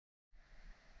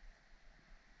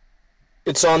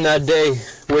It's on that day,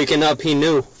 waking up, he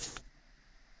knew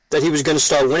that he was going to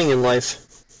start winning in life.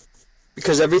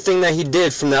 Because everything that he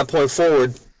did from that point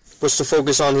forward was to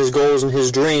focus on his goals and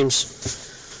his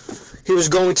dreams. He was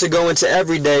going to go into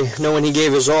every day knowing he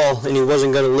gave his all, and he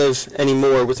wasn't going to live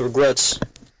anymore with regrets.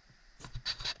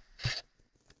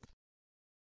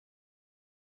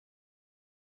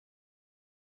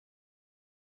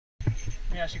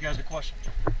 Let me ask you guys a question.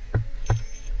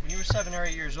 When you were 7 or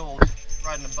 8 years old,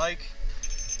 riding a bike,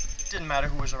 didn't matter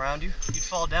who was around you. You'd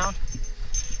fall down,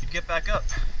 you'd get back up.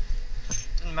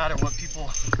 Didn't matter what people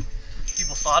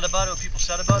thought about it, what people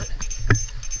said about it.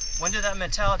 When did that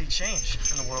mentality change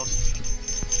in the world?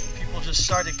 People just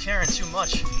started caring too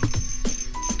much,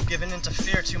 giving into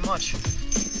fear too much,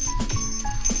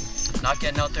 not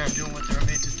getting out there and doing what they were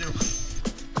made to do.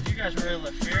 If you guys really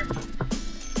let fear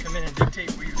come in and dictate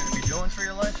what you're going to be doing for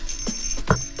your life,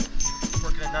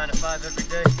 working a 9 to 5 every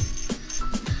day,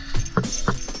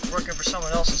 working for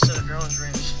someone else instead of your own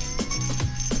dreams.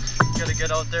 You gotta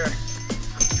get out there,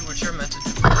 do what you're meant to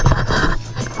do.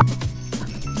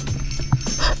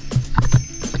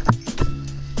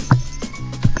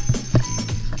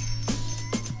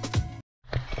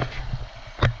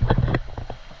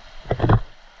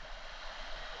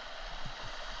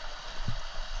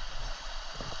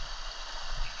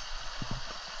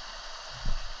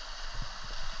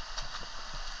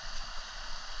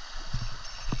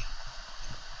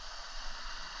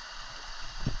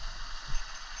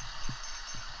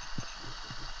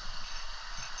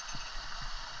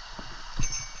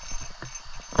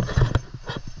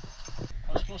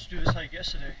 I was supposed to do this hike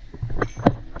yesterday,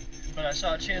 but I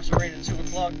saw a chance of rain at 2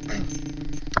 o'clock,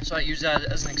 so I used that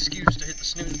as an excuse to hit the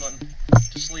snooze button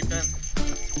to sleep in.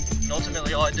 And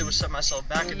ultimately all I did was set myself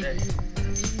back a day.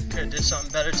 Could have did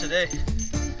something better today.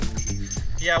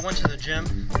 Yeah, I went to the gym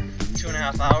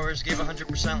 2.5 hours, gave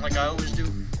 100% like I always do,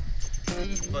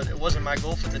 but it wasn't my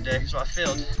goal for the day, so I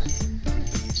failed.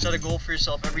 Set a goal for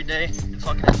yourself every day and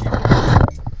fucking achieve it.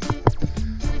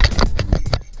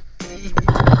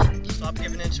 Stop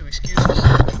giving in to excuses.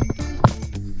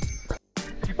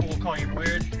 People will call you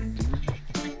weird.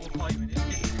 People will call you an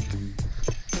idiot.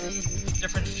 The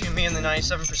difference between me and the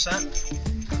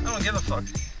 97%, I don't give a fuck.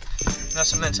 And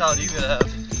that's the mentality you gotta have.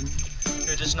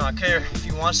 You just not care. If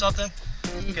you want something,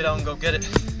 get out and go get it.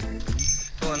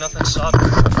 Don't let nothing stop you.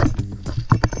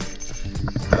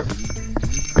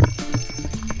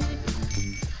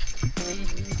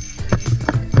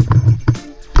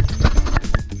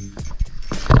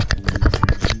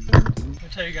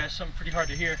 Tell you guys something pretty hard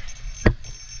to hear.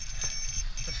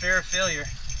 The fear of failure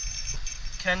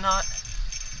cannot,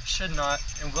 should not,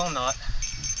 and will not,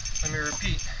 let me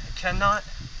repeat, it cannot,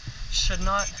 should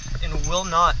not, and will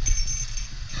not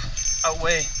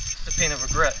outweigh the pain of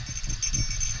regret.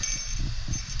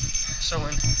 So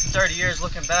in 30 years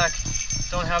looking back,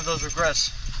 don't have those regrets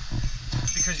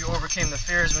because you overcame the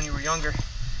fears when you were younger,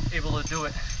 able to do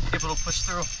it, able to push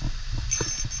through.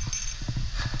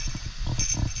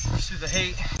 Through the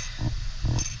hate,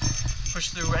 push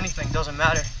through anything, doesn't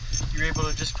matter. You're able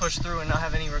to just push through and not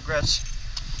have any regrets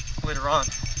later on,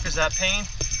 because that pain,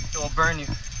 it will burn you.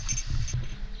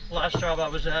 Last job I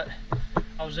was at,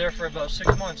 I was there for about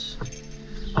 6 months.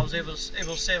 I was able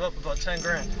to save up about 10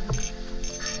 grand.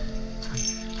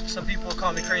 Some people will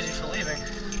call me crazy for leaving,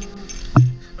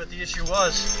 but the issue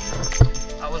was,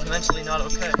 I was mentally not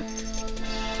okay.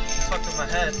 It fucked with my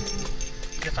head.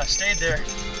 If I stayed there,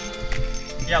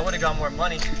 yeah, I would have got more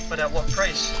money, but at what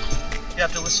price? You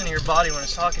have to listen to your body when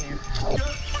it's talking to you.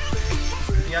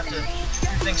 You have to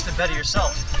do things to better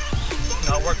yourself,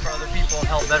 not work for other people and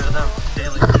help better them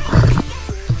daily.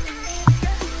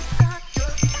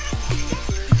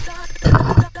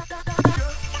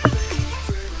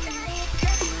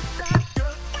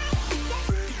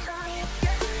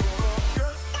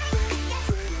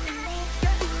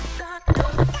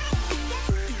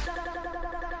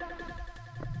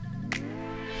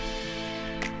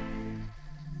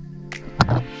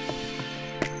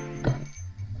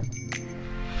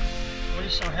 What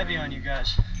is so heavy on you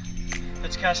guys?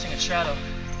 That's casting a shadow.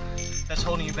 That's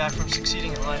holding you back from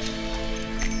succeeding in life.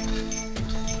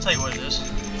 I'll tell you what it is.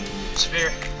 It's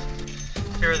fear.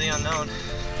 Fear of the unknown.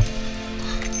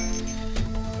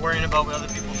 Worrying about what other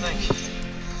people think.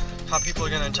 How people are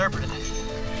going to interpret it.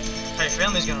 How your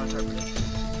family's going to interpret it.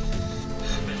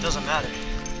 But it doesn't matter.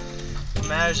 What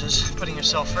matters is putting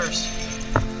yourself first.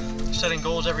 Setting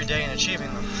goals every day and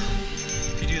achieving them.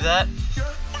 If you do that,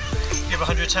 give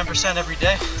 110% every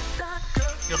day,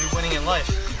 you'll be winning in life.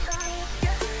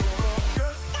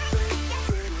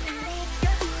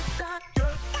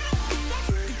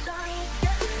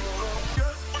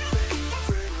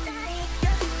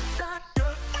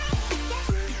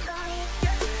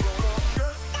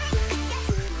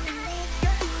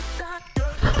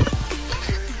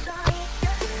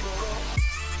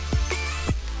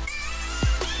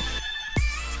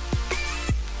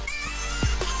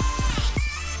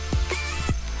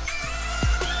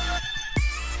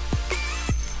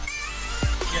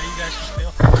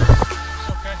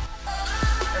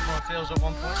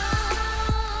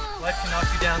 knock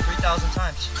you down 3,000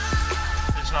 times.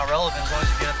 It's not relevant as long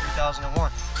as you get up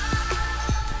 3,001.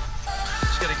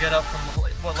 Just gotta get up from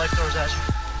what life throws at you.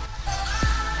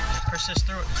 Persist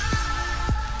through it.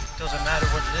 Doesn't matter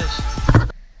what it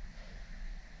is.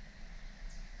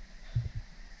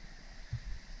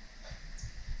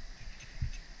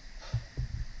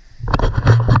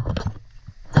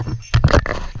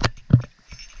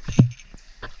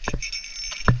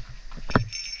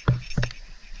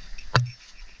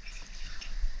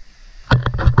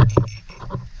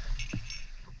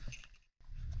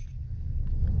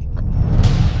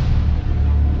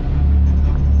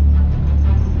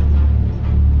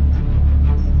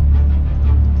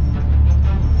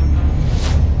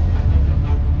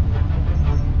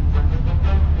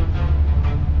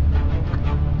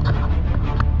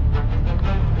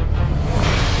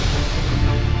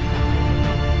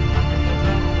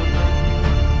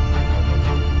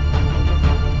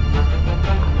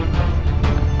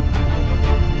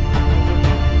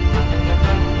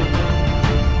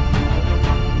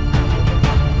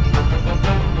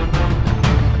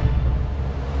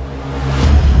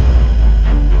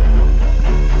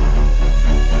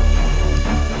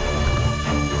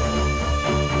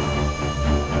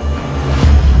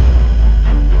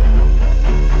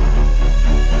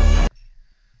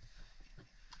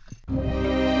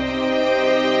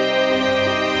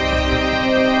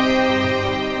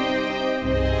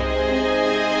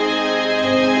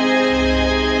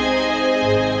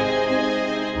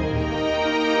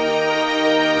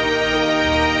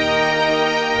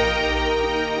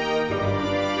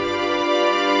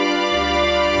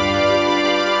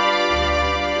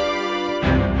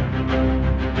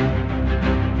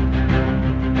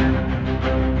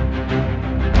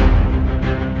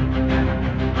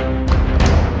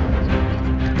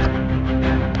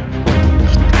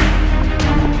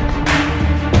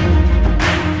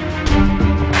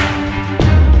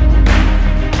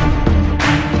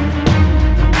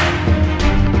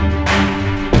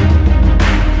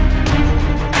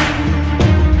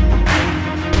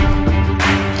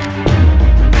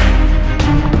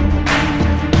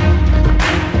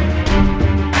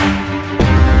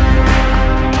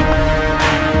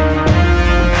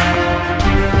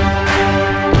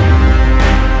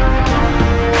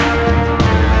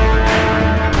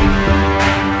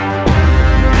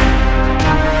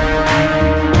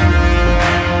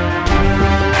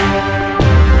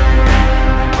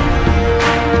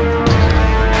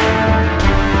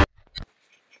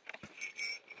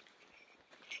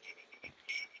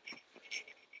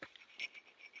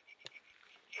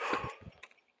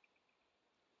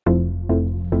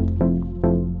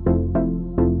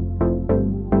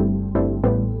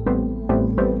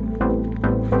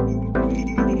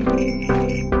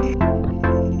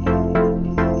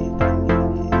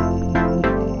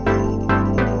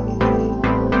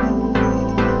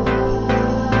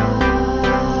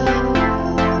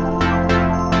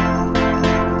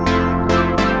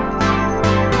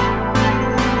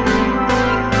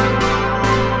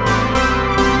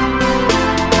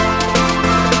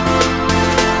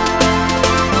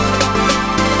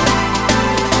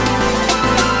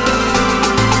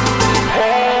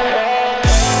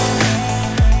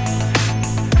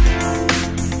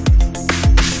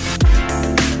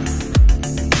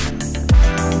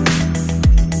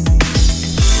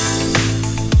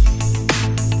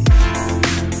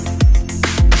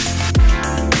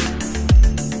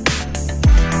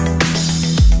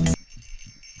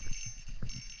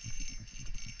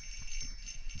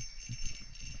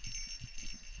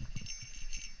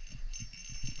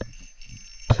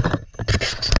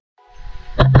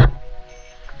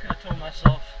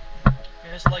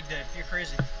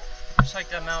 crazy. Just hike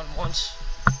that mountain once,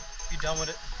 be done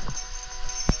with it.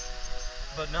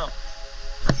 But no,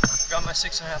 got my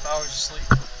 6.5 hours of sleep.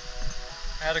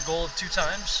 I had a goal of 2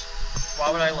 times.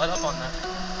 Why would I let up on that?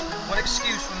 What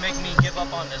excuse would make me give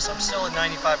up on this? I'm still at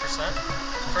 95%.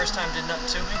 First time did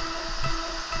nothing to me.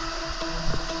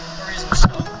 No reason to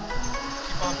stop.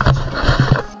 Keep on pushing.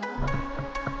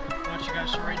 I want you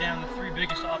guys to write down the 3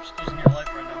 biggest obstacles in your life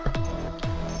right now.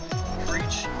 For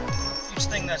each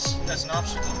thing that's an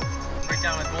obstacle, write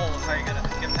down a goal of how you're gonna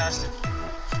get past it.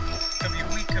 Could be a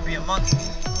week, could be a month.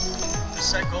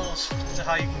 Just set goals to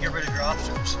how you can get rid of your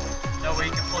obstacles. That way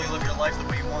you can fully live your life the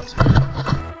way you want to.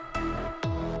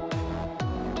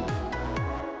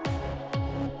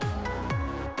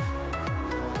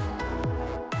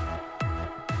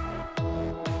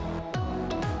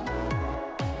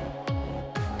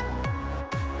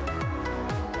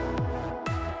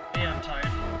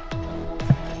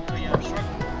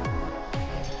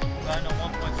 I know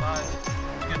 1.5 is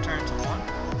going to turn to 1,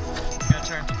 it's going to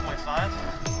turn to 0.5,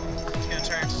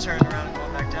 around. It's gonna turn around and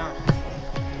going back down.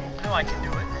 I know I can do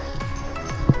it.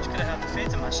 Just gotta have the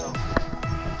faith in myself.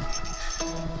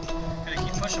 Gotta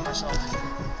keep pushing myself.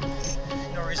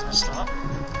 No reason to stop.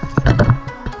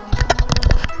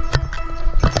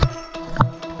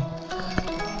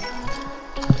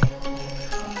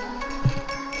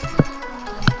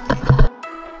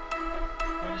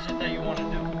 What is it that you want to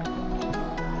do?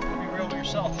 Be real with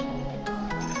yourself,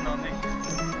 if not me.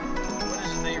 What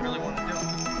is it that you really want to do?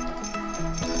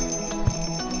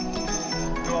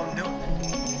 Go out and do it.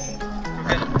 Go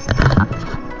get it.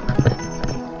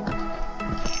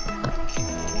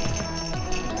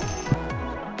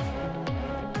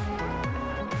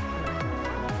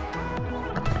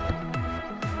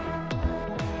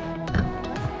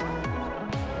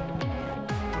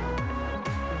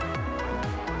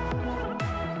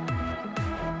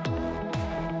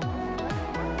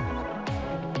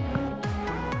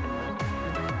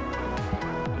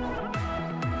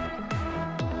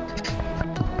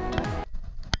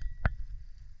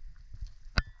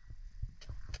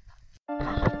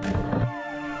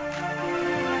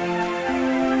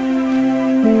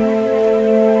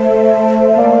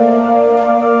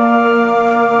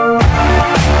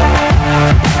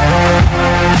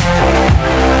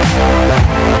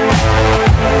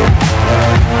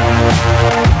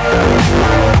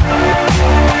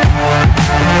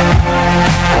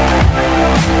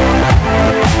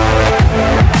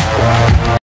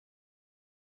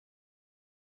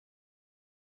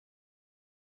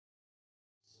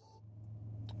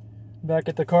 Back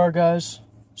at the car, guys.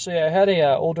 So yeah, I had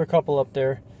a older couple up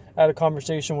there. I had a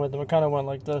conversation with them. It kind of went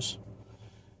like this.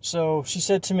 So she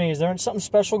said to me, is there something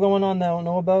special going on that I don't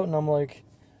know about? And I'm like,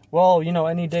 well, you know,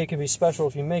 any day can be special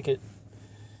if you make it.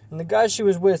 And the guy she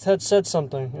was with had said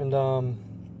something. And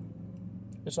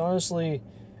it's honestly,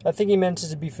 I think he meant it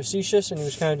to be facetious and he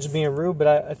was kind of just being rude.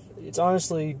 But it's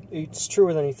honestly, it's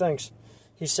truer than he thinks.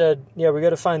 He said, yeah, we got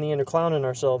to find the inner clown in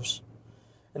ourselves.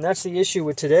 And that's the issue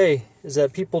with today, is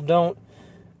that people don't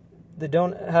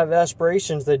have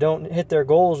aspirations, they don't hit their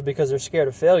goals because they're scared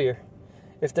of failure.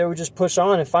 If they would just push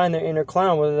on and find their inner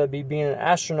clown, whether that be being an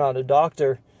astronaut, a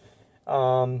doctor,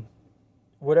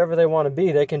 whatever they want to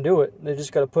be, they can do it. They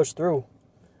just got to push through.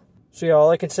 So yeah, all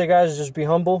I can say, guys, is just be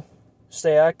humble,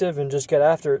 stay active, and just get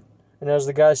after it. And as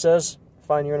the guy says,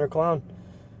 find your inner clown.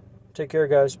 Take care,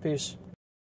 guys. Peace.